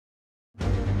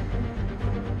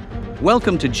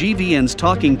Welcome to GVN's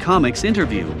Talking Comics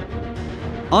interview.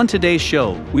 On today's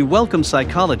show, we welcome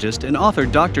psychologist and author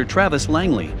Dr. Travis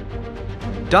Langley.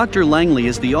 Dr. Langley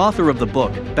is the author of the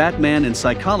book, Batman in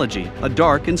Psychology, A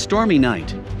Dark and Stormy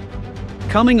Night,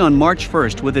 coming on March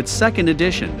 1st with its second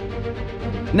edition.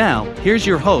 Now, here's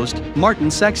your host, Martin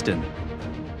Sexton.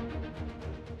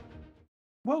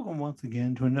 Welcome once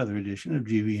again to another edition of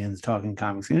GVN's Talking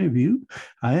Comics interview.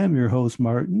 I am your host,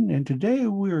 Martin, and today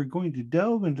we are going to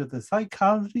delve into the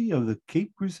psychology of the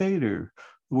Caped Crusader,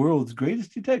 the world's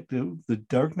greatest detective, the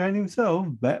Dark Knight himself,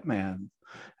 Batman.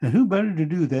 And who better to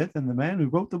do that than the man who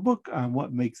wrote the book on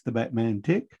what makes the Batman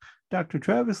tick, Dr.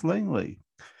 Travis Langley.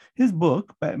 His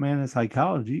book, Batman in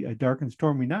Psychology, A Dark and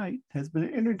Stormy Night, has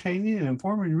been entertaining and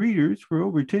informing readers for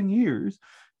over 10 years,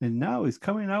 and now is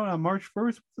coming out on March 1st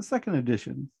with the second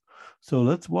edition. So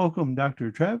let's welcome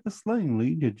Dr. Travis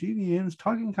Langley to GVN's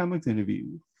Talking Comics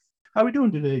interview. How are we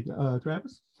doing today,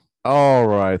 Travis? All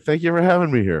right. Thank you for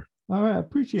having me here. All right,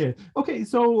 appreciate it. Okay,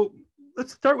 so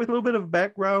let's start with a little bit of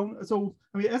background. So,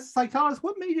 as a psychologist,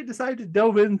 what made you decide to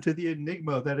delve into the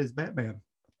enigma that is Batman?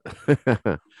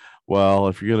 Well,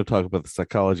 if you're going to talk about the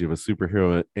psychology of a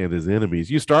superhero and his enemies,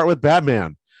 you start with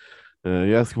Batman.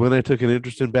 Yes, when I took an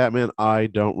interest in Batman, I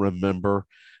don't remember.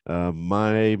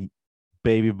 My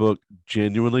baby book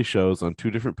genuinely shows on 2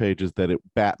 different pages that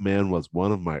Batman was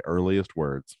one of my earliest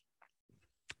words.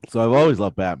 So I've always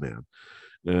loved Batman.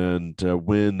 And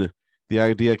when the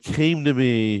idea came to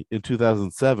me in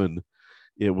 2007,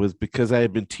 it was because I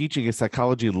had been teaching a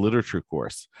psychology and literature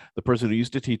course. The person who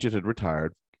used to teach it had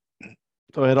retired.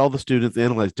 So I had all the students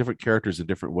analyze different characters in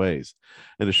different ways.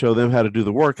 And to show them how to do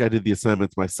the work, I did the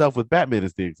assignments myself with Batman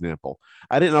as the example.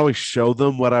 I didn't always show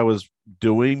them what I was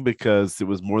doing because it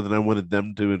was more than I wanted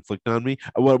them to inflict on me,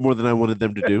 more than I wanted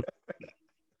them to do.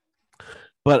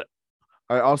 But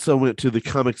I also went to the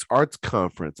Comics Arts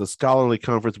Conference, a scholarly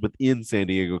conference within San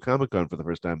Diego Comic-Con for the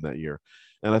first time that year.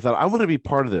 And I thought, I want to be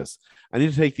part of this. I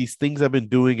need to take these things I've been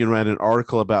doing and write an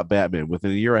article about Batman. Within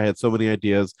a year, I had so many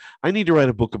ideas. I need to write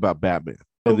a book about Batman.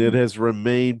 And it has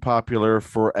remained popular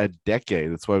for a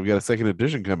decade. That's why we've got a second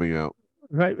edition coming out.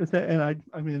 Right. And I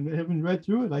having read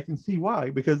through it, I can see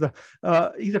why, because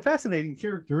he's a fascinating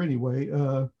character anyway.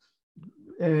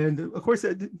 And of course,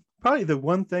 probably the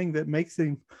one thing that makes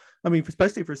him,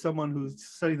 especially for someone who's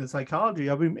studying the psychology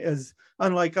of him, as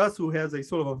unlike us who has a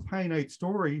sort of a finite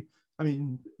story,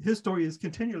 his story is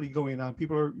continually going on.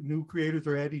 New creators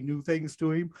are adding new things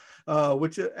to him,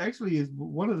 which actually is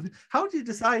one of the. How did you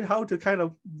decide how to kind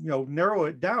of narrow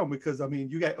it down? Because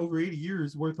you got over 80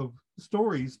 years worth of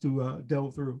stories to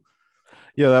delve through.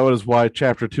 Yeah, that was why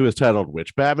Chapter 2 is titled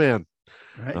 "Which Batman."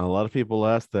 Right. A lot of people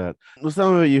ask that.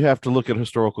 Some of it you have to look at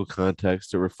historical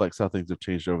context. It reflects how things have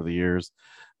changed over the years,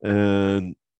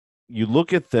 and you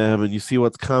look at them and you see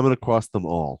what's common across them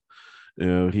all.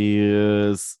 He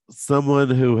is someone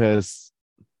who has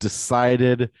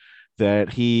decided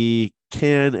that he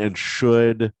can and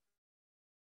should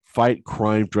fight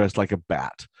crime dressed like a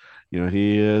bat.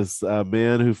 He is a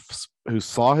man who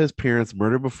saw his parents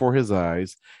murdered before his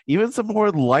eyes. Even some more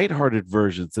lighthearted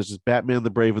versions, such as Batman the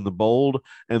Brave and the Bold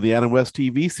and the Adam West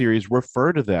TV series,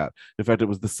 refer to that. In fact, it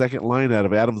was the second line out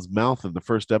of Adam's mouth in the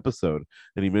first episode,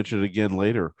 and he mentioned it again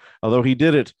later. Although he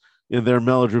did it in their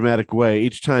melodramatic way.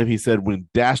 Each time he said, "When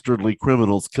dastardly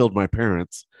criminals killed my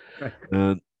parents."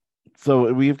 And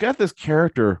so we've got this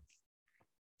character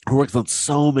who works on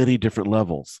so many different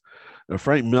levels.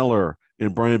 Frank Miller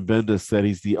and Brian Bendis said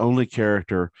he's the only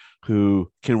character who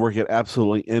can work at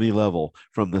absolutely any level,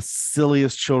 from the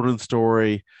silliest children's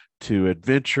story to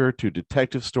adventure to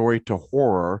detective story to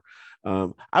horror.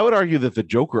 I would argue that the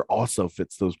Joker also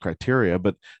fits those criteria,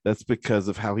 but that's because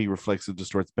of how he reflects and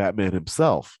distorts Batman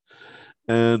himself.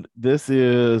 And this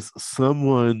is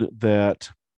someone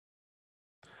that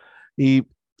he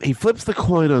flips the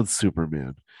coin on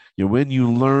Superman. When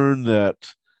you learn that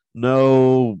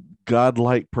no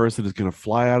godlike person is going to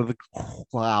fly out of the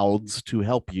clouds to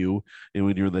help you, and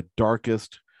when you're in the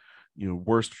darkest,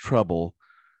 worst trouble,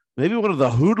 maybe one of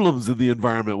the hoodlums in the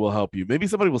environment will help you. Maybe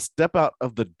somebody will step out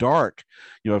of the dark.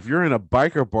 If you're in a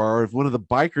biker bar, if one of the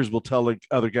bikers will tell the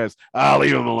other guys, "I'll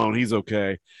leave him alone, he's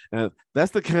okay." And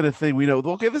that's the kind of thing we know.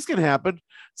 Okay, this can happen.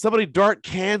 Somebody dark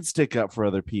can stick up for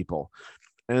other people.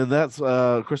 And that's,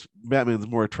 of course, Batman's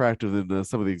more attractive than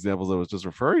some of the examples I was just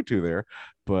referring to there.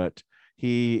 But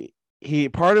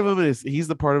part of him is he's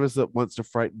the part of us that wants to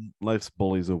frighten life's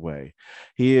bullies away.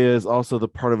 He is also the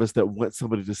part of us that wants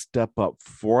somebody to step up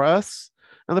for us,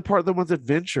 and the part that wants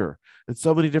adventure and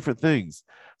so many different things.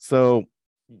 So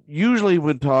usually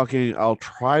when talking, I'll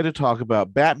try to talk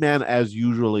about Batman as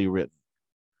usually written.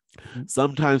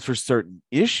 Sometimes for certain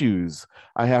issues,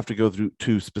 I have to go through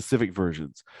to specific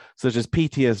versions, such as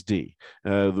PTSD.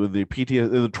 The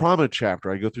PTSD in the trauma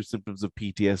chapter, I go through symptoms of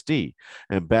PTSD,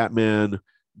 and Batman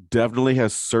definitely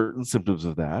has certain symptoms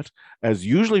of that. As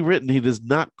usually written, he does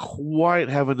not quite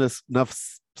have enough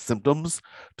symptoms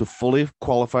to fully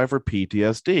qualify for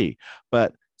PTSD,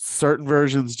 but certain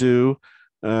versions do.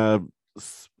 Uh,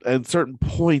 and certain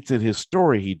points in his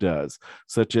story he does,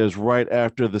 such as right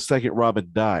after the second Robin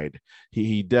died,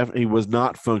 he definitely was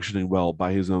not functioning well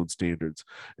by his own standards,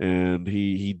 and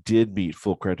he did meet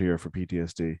full criteria for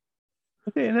PTSD.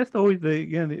 Okay, and that's always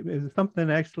it's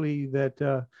something actually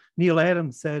that Neil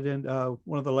Adams said in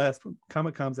one of the last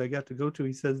Comic Cons I got to go to.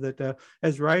 He says that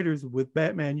as writers with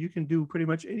Batman, you can do pretty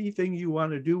much anything you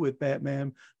want to do with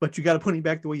Batman, but you got to put him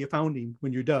back the way you found him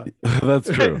when you're done. That's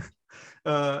true.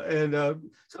 So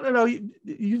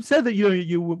you said that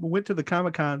you went to the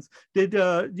Comic Cons. Did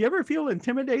you ever feel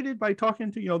intimidated by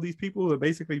talking to these people who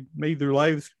basically made their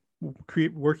lives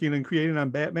working and creating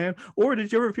on Batman, or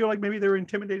did you ever feel like maybe they were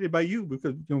intimidated by you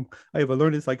because I have a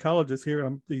learned psychologist here,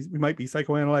 and we might be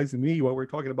psychoanalyzing me while we're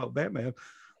talking about Batman?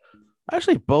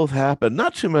 Actually, both happen.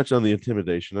 Not too much on the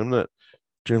intimidation. I'm not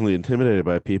generally intimidated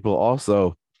by people.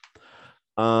 Also,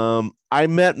 I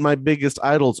met my biggest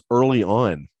idols early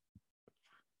on.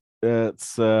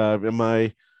 It's in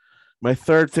my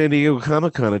third San Diego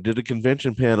Comic Con. I did a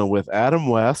convention panel with Adam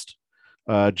West,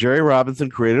 Jerry Robinson,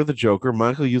 creator of the Joker,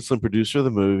 Michael Uslan, producer of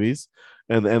the movies,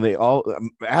 and they all.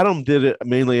 Adam did it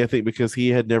mainly, I think, because he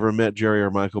had never met Jerry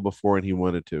or Michael before, and he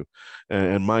wanted to.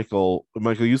 And Michael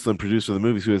Uslan, producer of the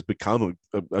movies, who has become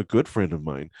a good friend of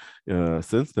mine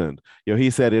since then. He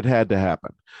said it had to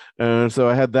happen, and so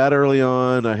I had that early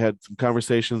on. I had some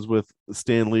conversations with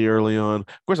Stan Lee early on.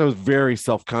 Of course, I was very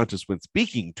self-conscious when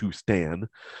speaking to Stan,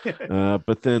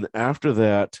 but then after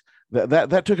that,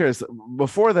 that took us.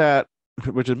 Before that,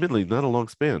 which admittedly not a long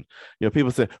span. People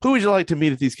say, who would you like to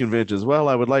meet at these conventions? Well,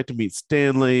 I would like to meet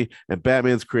Stan Lee and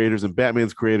Batman's creators, and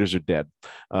Batman's creators are dead.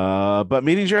 But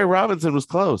meeting Jerry Robinson was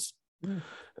close.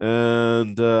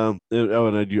 And I'll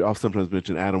sometimes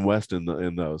mention Adam West in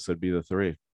those. So it'd be the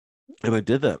three. And I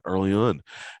did that early on.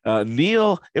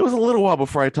 Neil, it was a little while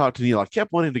before I talked to Neil. I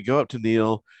kept wanting to go up to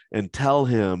Neil and tell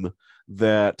him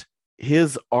that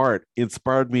his art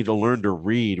inspired me to learn to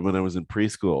read when I was in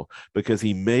preschool, because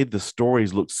he made the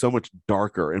stories look so much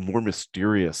darker and more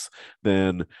mysterious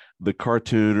than the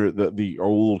cartoon, or the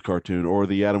old cartoon, or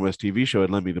the Adam West TV show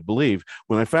had led me to believe.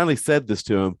 When I finally said this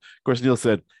to him, of course, Neil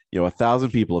said,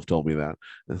 1,000 people have told me that.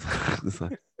 It's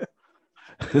like,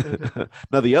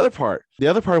 now the other part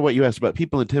of what you asked about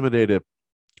people intimidated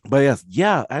by us,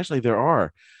 actually there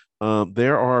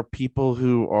are people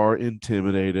who are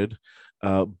intimidated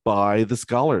by the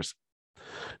scholars,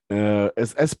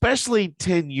 especially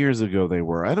 10 years ago they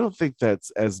were. I don't think that's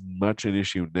as much an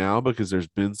issue now, because there's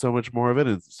been so much more of it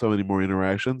and so many more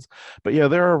interactions. But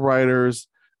there are writers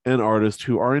and artists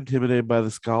who are intimidated by the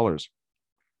scholars.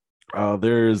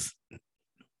 There's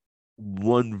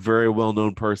one very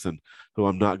well-known person who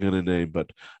I'm not going to name,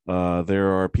 but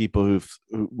there are people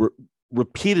who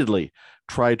repeatedly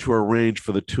tried to arrange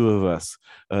for the two of us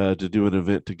to do an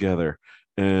event together,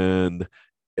 and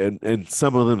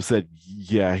some of them said,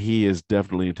 he is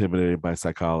definitely intimidated by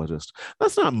psychologists.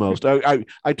 That's not most.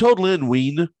 I told Lynn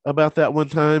Ween about that one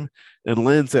time, and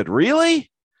Lynn said, really?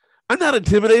 I'm not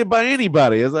intimidated by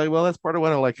anybody. I was like, well, that's part of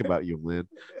what I like about you, Lynn.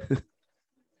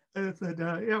 And I said,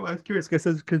 I was curious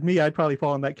because me, I'd probably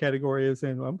fall in that category as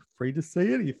saying, I'm afraid to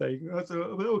say anything.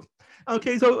 So,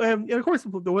 okay. So, and of course,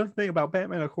 the one thing about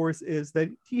Batman, of course, is that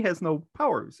he has no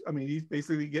powers. I mean, he's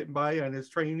basically getting by on his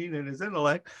training and his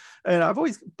intellect. And I've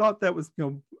always thought that was,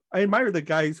 I admire the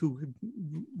guys who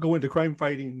go into crime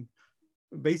fighting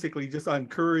basically just on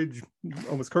courage,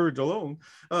 almost courage alone.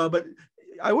 But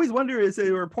I always wonder, is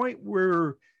there a point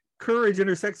where courage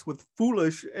intersects with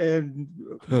foolish, and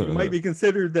you might be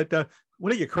considered that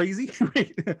what are you, crazy?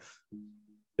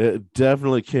 It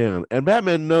definitely can. And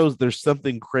Batman knows there's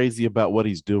something crazy about what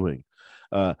he's doing.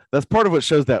 That's part of what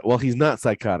shows that, well, he's not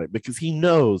psychotic, because he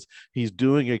knows he's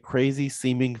doing a crazy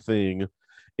seeming thing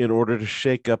in order to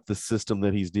shake up the system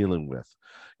that he's dealing with.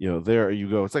 There you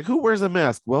go. It's like, who wears a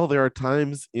mask? Well, there are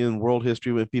times in world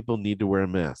history when people need to wear a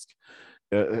mask.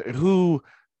 Who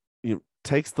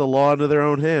takes the law into their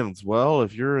own hands? Well,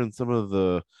 if you're in some of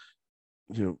the,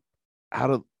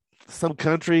 out of some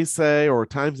countries, say, or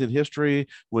times in history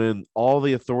when all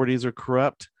the authorities are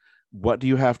corrupt, what do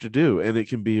you have to do? And it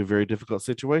can be a very difficult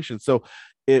situation. So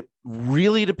it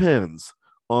really depends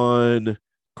on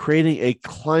creating a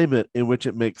climate in which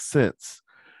it makes sense.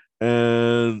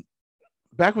 And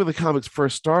back when the comics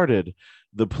first started,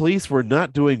 the police were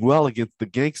not doing well against the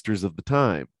gangsters of the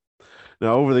time.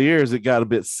 Now, over the years, it got a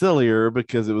bit sillier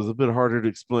because it was a bit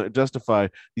harder to justify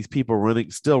these people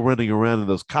still running around in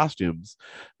those costumes.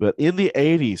 But in the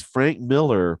 80s, Frank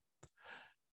Miller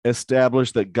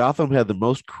established that Gotham had the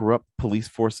most corrupt police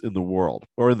force in the world,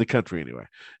 or in the country anyway,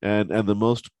 and the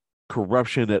most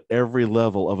corruption at every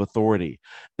level of authority.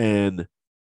 And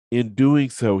in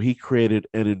doing so, he created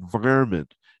an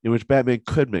environment in which Batman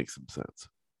could make some sense.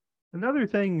 Another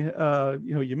thing,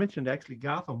 you mentioned actually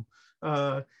Gotham.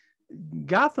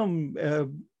 Gotham,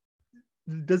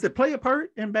 does it play a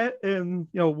part in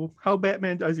how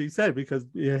Batman, as you said, because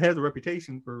it has a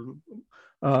reputation for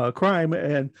crime,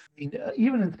 and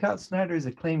even in Scott Snyder's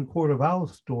acclaimed Court of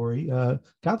Owls story,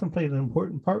 Gotham played an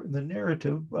important part in the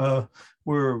narrative,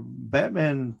 where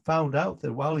Batman found out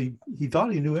that while he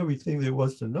thought he knew everything there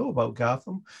was to know about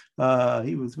Gotham,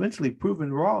 he was eventually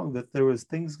proven wrong, that there was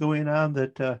things going on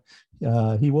that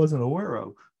he wasn't aware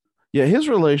of. Yeah, his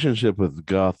relationship with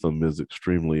Gotham is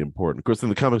extremely important. Of course, in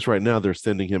the comics right now, they're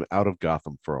sending him out of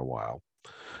Gotham for a while.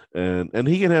 And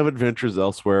he can have adventures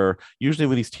elsewhere. Usually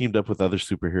when he's teamed up with other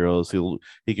superheroes,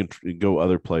 he can go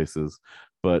other places.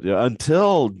 But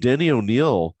until Denny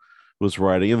O'Neil was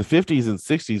writing in the 50s and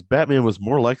 60s, Batman was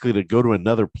more likely to go to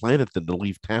another planet than to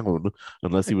leave town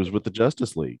unless he was with the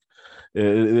Justice League. It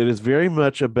is very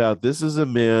much about, this is a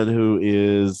man who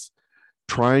is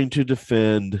trying to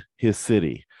defend his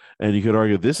city. And you could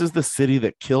argue this is the city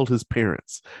that killed his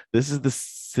parents. This is the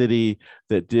city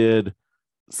that did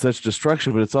such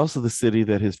destruction, but it's also the city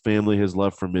that his family has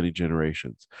loved for many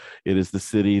generations. It is the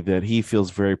city that he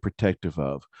feels very protective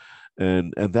of.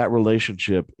 And that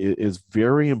relationship is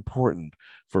very important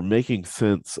for making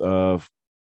sense of,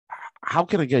 how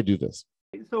can a guy do this?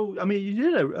 So, I mean, you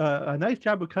did a nice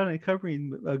job of kind of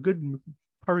covering a good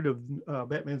part of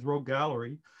Batman's Rogue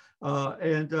Gallery.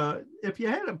 And if you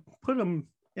had to put them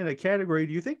in a category,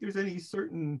 do you think there's any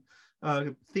certain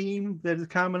theme that is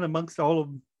common amongst all of,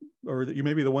 or that you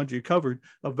maybe the ones you covered,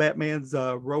 of Batman's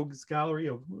Rogues Gallery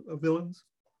of villains?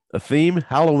 A theme?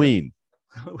 Halloween.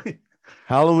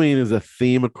 Halloween is a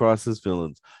theme across his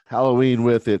villains. Halloween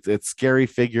with its scary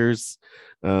figures,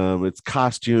 its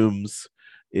costumes,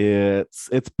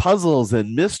 its puzzles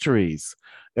and mysteries.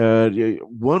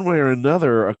 One way or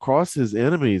another, across his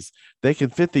enemies, they can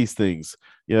fit these things.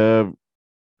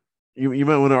 You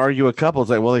might want to argue a couple. It's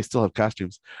like, well, they still have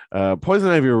costumes. Poison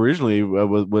Ivy originally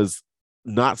was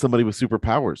not somebody with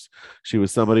superpowers. She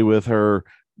was somebody with her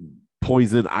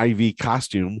poison ivy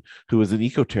costume who was an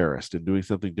eco-terrorist and doing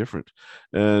something different.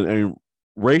 And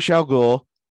Ra's al Ghul,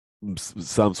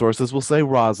 some sources will say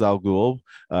Ra's al Ghul,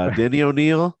 Denny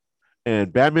O'Neil,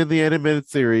 and Batman the Animated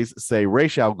Series say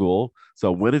Ra's al Ghul.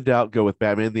 So when in doubt, go with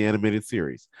Batman the Animated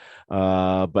Series.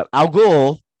 But Al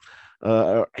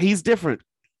Ghul, he's different.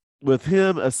 With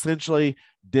him, essentially,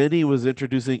 Denny was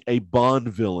introducing a Bond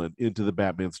villain into the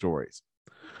Batman stories.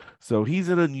 So he's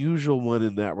an unusual one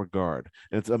in that regard.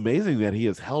 And it's amazing that he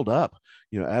has held up,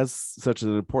 as such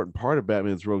an important part of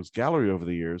Batman's Rogues Gallery over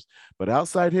the years. But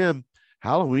outside him,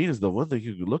 Halloween is the one thing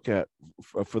you could look at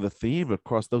for the theme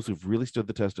across those who've really stood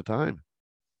the test of time.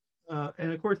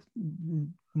 And of course,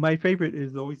 my favorite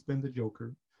has always been the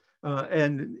Joker.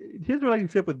 And his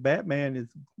relationship with Batman is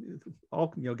all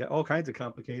got all kinds of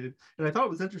complicated. And I thought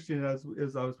it was interesting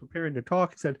as I was preparing to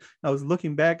talk. Said I was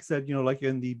looking back. Said like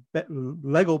in the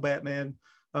Lego Batman,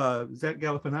 Zach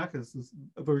Galifianakis'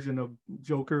 version of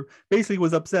Joker basically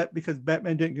was upset because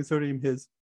Batman didn't consider him his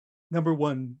number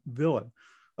one villain.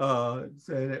 And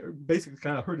it basically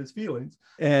kind of hurt his feelings.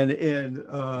 And in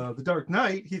The Dark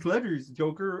Knight, Heath Ledger's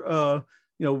Joker,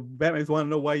 Batman's want to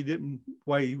know why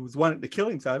he was wanting to kill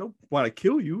him. So I don't want to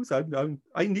kill you. So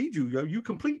I need you. You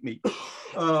complete me.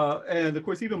 And of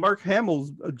course, even Mark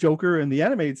Hamill's Joker in the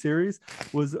animated series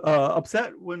was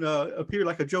upset when appeared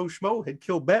like a Joe Schmo had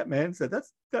killed Batman. Said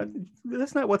that's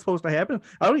not what's supposed to happen.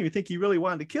 I don't even think he really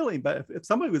wanted to kill him. But if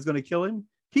somebody was going to kill him,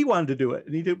 he wanted to do it,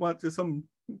 and he didn't want some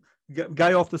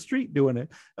guy off the street doing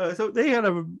it. So they had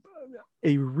a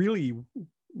really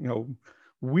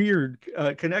weird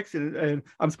connection, and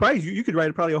I'm surprised you could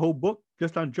write probably a whole book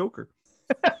just on Joker.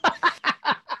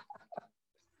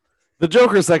 The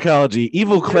Joker psychology,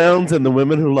 evil clowns and the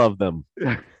women who love them.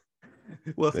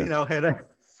 Well, see, now had I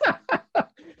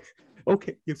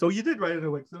okay, so you did write it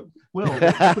away. So, well,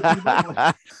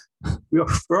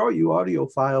 for all you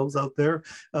audiophiles out there,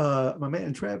 my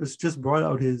man Travis just brought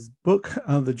out his book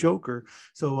on the Joker.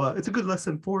 So it's a good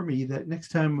lesson for me that next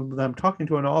time I'm talking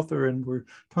to an author and we're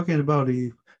talking about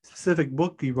a specific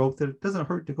book he wrote, that it doesn't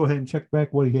hurt to go ahead and check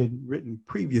back what he had written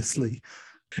previously.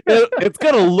 It's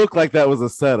going to look like that was a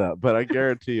setup, but I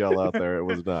guarantee y'all out there it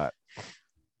was not.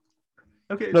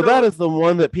 Okay, No, so that is the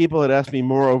one that people had asked me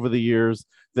more over the years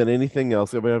than anything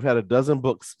else. I mean, I've had a dozen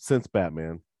books since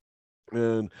Batman,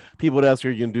 and people would ask,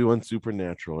 "Are you going to do on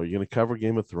Supernatural? Are you going to cover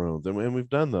Game of Thrones?" And we've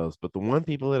done those. But the one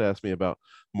people had asked me about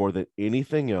more than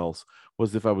anything else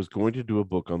was if I was going to do a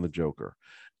book on the Joker.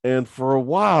 And for a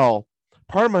while,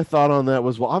 part of my thought on that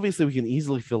was, well, obviously we can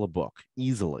easily fill a book,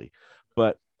 easily.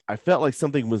 But I felt like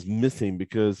something was missing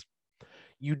because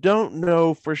you don't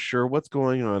know for sure what's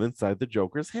going on inside the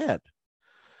Joker's head.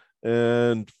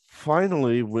 And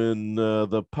finally, when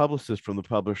the publicist from the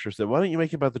publisher said, "Why don't you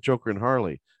make it about the Joker and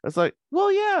Harley?" I was like,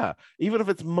 well, yeah, even if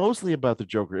it's mostly about the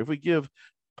Joker, if we give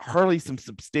Harley some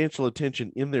substantial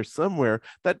attention in there somewhere,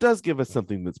 that does give us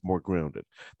something that's more grounded.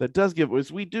 That does give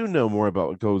us, we do know more about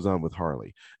what goes on with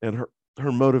Harley and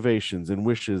her motivations and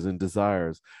wishes and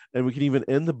desires. And we can even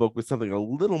end the book with something a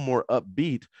little more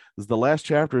upbeat, because the last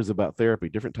chapter is about therapy,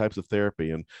 different types of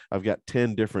therapy. And I've got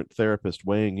 10 different therapists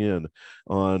weighing in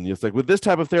on, it's like, with this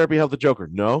type of therapy help the Joker?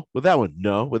 No. With that one?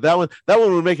 No. With that one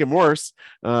would make him worse.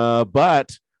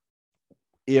 But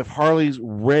if Harley's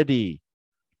ready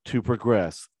to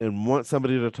progress and want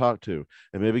somebody to talk to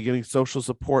and maybe getting social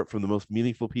support from the most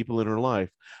meaningful people in her life,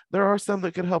 there are some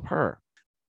that could help her.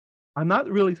 I'm not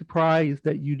really surprised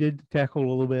that you did tackle a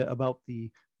little bit about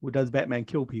what does Batman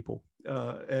kill people?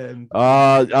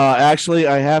 Actually,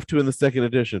 I have to in the second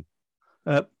edition.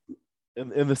 Uh,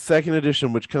 in the second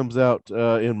edition, which comes out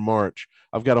in March,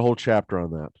 I've got a whole chapter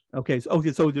on that. Okay, so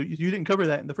you didn't cover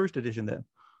that in the first edition then?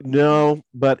 No,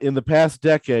 but in the past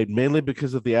decade, mainly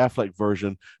because of the Affleck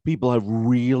version, people have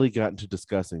really gotten to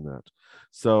discussing that.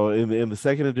 So in the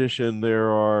second edition,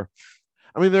 there are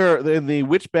in the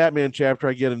Which Batman chapter,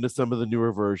 I get into some of the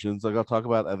newer versions. Like I'll talk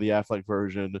about the Affleck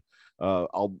version.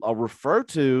 I'll refer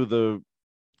to the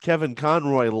Kevin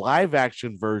Conroy live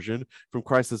action version from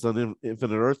Crisis on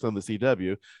Infinite Earths on the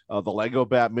CW. The Lego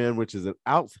Batman, which is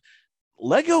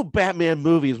Lego Batman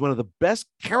movie is one of the best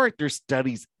character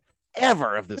studies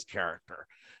ever of this character,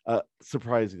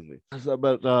 surprisingly.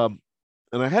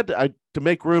 And I had to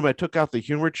make room. I took out the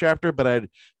humor chapter, but I'd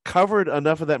covered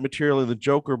enough of that material in the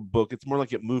Joker book. It's more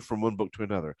like it moved from one book to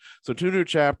another. So 2 new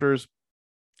chapters.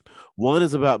 One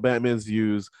is about Batman's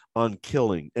views on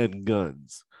killing and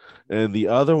guns, and the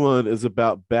other one is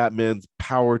about Batman's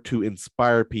power to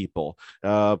inspire people.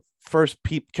 First,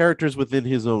 characters within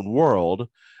his own world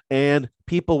and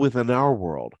people within our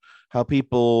world. How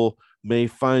people may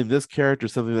find this character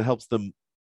something that helps them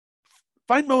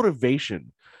find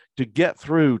motivation to get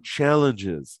through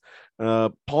challenges.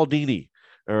 Paul Dini,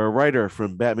 a writer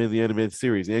from Batman the Animated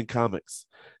Series and comics,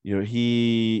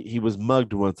 he was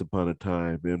mugged once upon a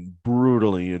time and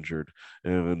brutally injured,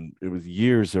 and it was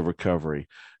years of recovery,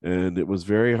 and it was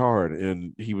very hard,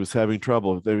 and he was having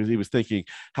trouble. He was thinking,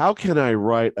 how can I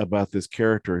write about this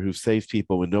character who saves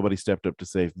people when nobody stepped up to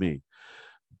save me?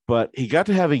 But he got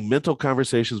to having mental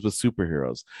conversations with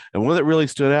superheroes. And one that really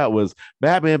stood out was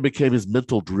Batman became his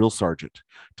mental drill sergeant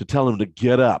to tell him to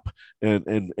get up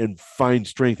and find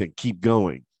strength and keep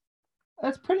going.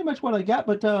 That's pretty much what I got.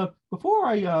 But before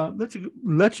I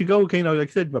let you go, okay, like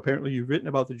I said, apparently you've written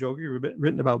about the Joker, you've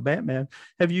written about Batman.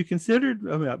 Have you considered?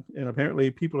 I mean, and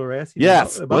apparently people are asking.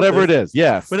 Yes, about whatever this. It is.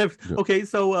 Yes. But okay,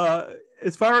 so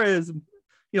as far as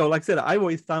like I said, I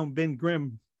always found Ben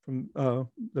Grimm from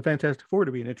the Fantastic Four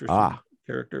to be an interesting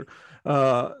character.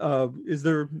 Is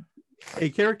there a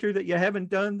character that you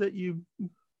haven't done that you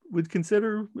would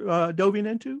consider delving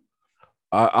into?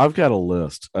 I've got a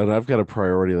list, and I've got a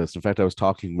priority list. In fact, I was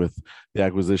talking with the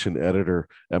acquisition editor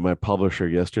at my publisher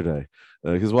yesterday,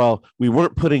 because while we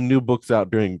weren't putting new books out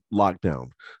during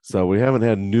lockdown, so we haven't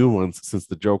had new ones since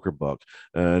the Joker book.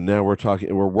 Now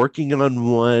we're working on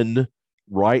one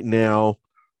right now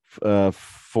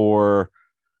for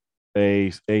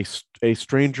a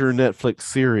Stranger Netflix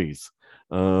series.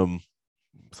 Some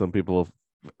people will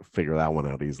figure that one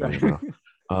out easily enough.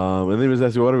 And then he was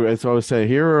asking, so I was saying,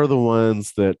 here are the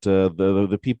ones that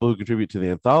the people who contribute to the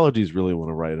anthologies really want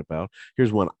to write about.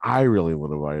 Here's one I really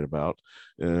want to write about.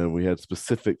 And we had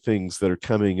specific things that are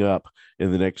coming up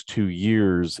in the next 2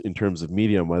 years in terms of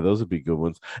media, and why those would be good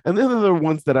ones. And then there are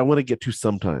ones that I want to get to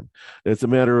sometime. It's a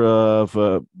matter of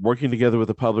working together with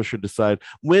a publisher, decide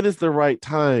when is the right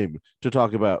time to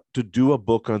do a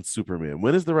book on Superman.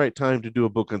 When is the right time to do a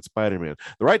book on Spider-Man?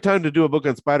 The right time to do a book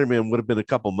on Spider-Man would have been a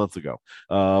couple months ago.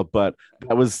 But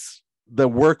that was the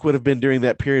work would have been during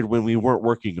that period when we weren't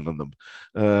working on them.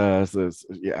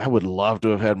 I would love to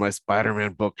have had my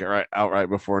Spider-Man book out right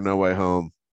before No Way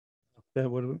Home.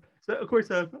 That would have. So of course,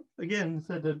 again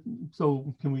said that.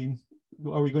 So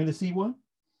are we going to see one?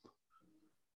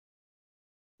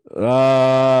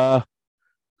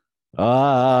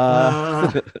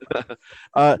 Uh,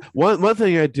 one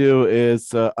thing I do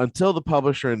is until the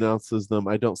publisher announces them,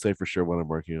 I don't say for sure what I'm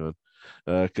working on.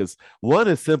 Because one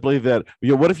is simply that,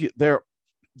 what if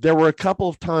there were a couple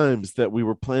of times that we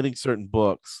were planning certain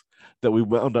books that we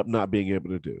wound up not being able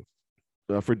to do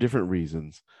for different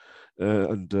reasons.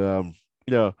 What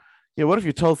if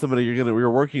you told somebody we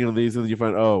were working on these and then you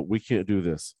find, oh, we can't do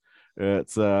this.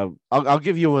 I'll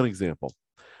give you one example.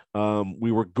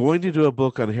 We were going to do a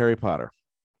book on Harry Potter.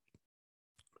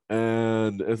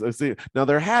 And as I see now,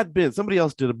 there had been somebody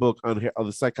else did a book on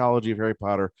the psychology of Harry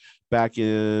Potter back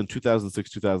in 2006,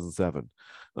 2007.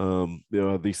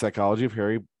 The psychology of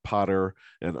Harry Potter,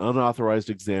 an unauthorized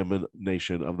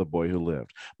examination of the boy who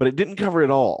lived, but it didn't cover it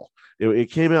all.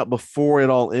 It came out before it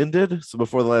all ended, so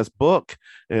before the last book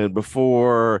and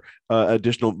before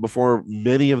before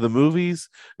many of the movies,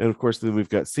 and of course then we've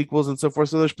got sequels and so forth.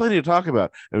 So there's plenty to talk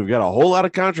about, and we've got a whole lot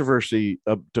of controversy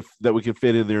that we can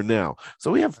fit in there now.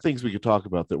 So we have things we could talk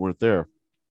about that weren't there,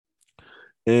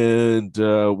 and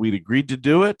we'd agreed to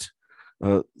do it.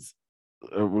 We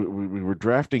were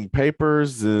drafting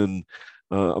papers, and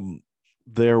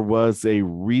there was a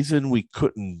reason we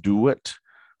couldn't do it.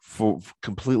 For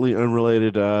completely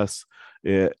unrelated to us.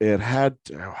 It had,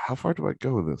 how far do I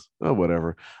go with this? Oh,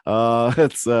 whatever.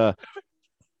 It's the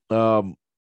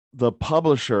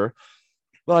publisher.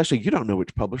 Well, actually, you don't know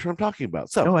which publisher I'm talking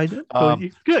about. So, No, I do.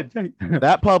 Good.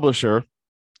 That publisher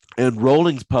and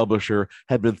Rolling's publisher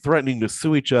had been threatening to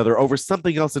sue each other over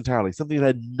something else entirely, something that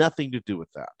had nothing to do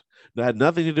with that. That had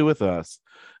nothing to do with us.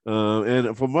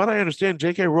 And from what I understand,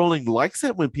 J.K. Rowling likes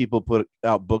it when people put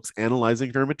out books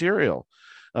analyzing her material.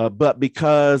 But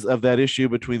because of that issue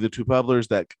between the two publishers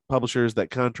that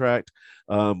contract,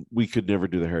 we could never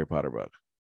do the Harry Potter book.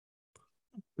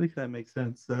 I think that makes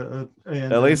sense.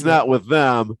 At least not with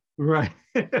them. Right.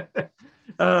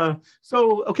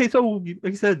 So like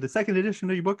you said, the second edition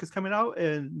of your book is coming out,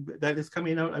 and that is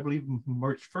coming out, I believe,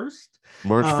 March 1st.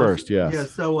 March 1st, yes. Yeah.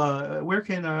 So where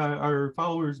can our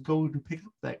followers go to pick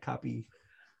up that copy?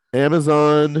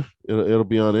 Amazon. It'll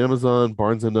be on Amazon,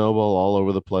 Barnes & Noble, all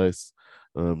over the place.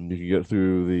 You can get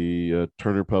through the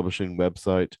Turner Publishing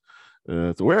website.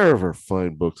 It's wherever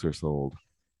fine books are sold.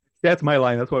 That's my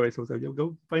line. That's why I so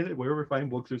go find it wherever fine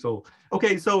books are sold.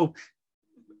 Okay, so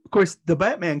of course the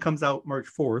Batman comes out March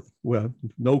 4th. Well,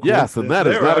 no coincidence. Yes, and that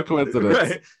is not a coincidence.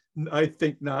 Right. I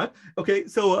think not. Okay,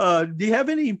 so do you have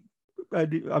any?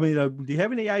 Do you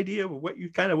have any idea of what you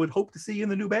kind of would hope to see in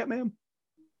the new Batman?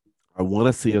 I want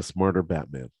to see a smarter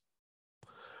Batman.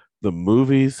 The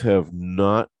movies have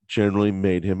not generally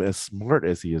made him as smart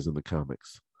as he is in the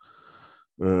comics.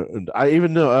 And I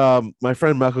even know my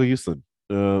friend Michael Uslan,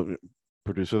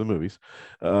 producer of the movies,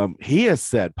 he has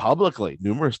said publicly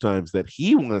numerous times that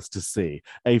he wants to see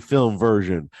a film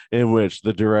version in which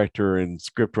the director and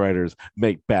script writers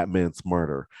make Batman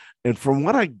smarter. And from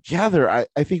what I gather, I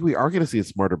think we are going to see a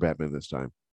smarter Batman this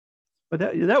time. But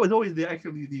that was always the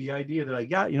idea that I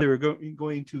got. They were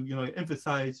going to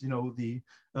emphasize the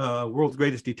world's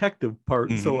greatest detective part.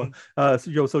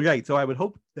 Mm-hmm. So I would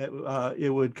hope that it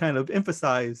would kind of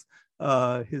emphasize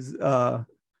his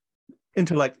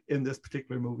intellect in this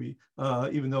particular movie,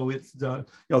 even though it's there'll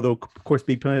of course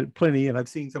be plenty, and I've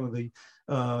seen some of the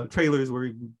trailers where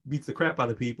he beats the crap out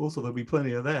of people, so there'll be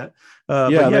plenty of that.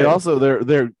 They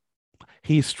also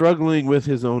he's struggling with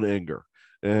his own anger.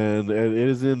 And it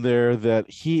is in there that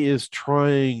he is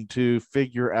trying to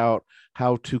figure out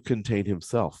how to contain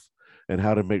himself and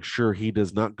how to make sure he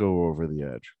does not go over the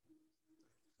edge.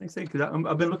 Thanks, because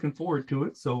I've been looking forward to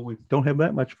it, so we don't have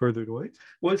that much further to wait.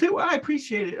 Well, I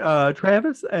appreciate it,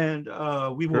 Travis, and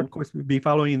we will, of course, be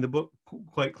following the book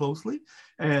quite closely.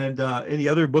 And any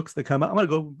other books that come out, I'm going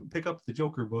to go pick up the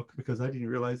Joker book because I didn't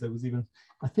realize that was even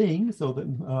a thing. So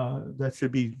that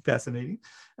should be fascinating.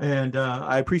 And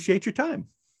I appreciate your time.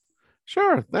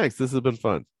 Sure. Thanks. This has been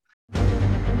fun.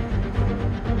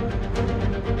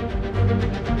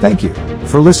 Thank you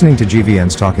for listening to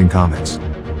GVN's Talking Comics.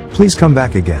 Please come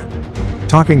back again.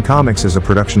 Talking Comics is a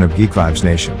production of Geek Vibes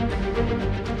Nation.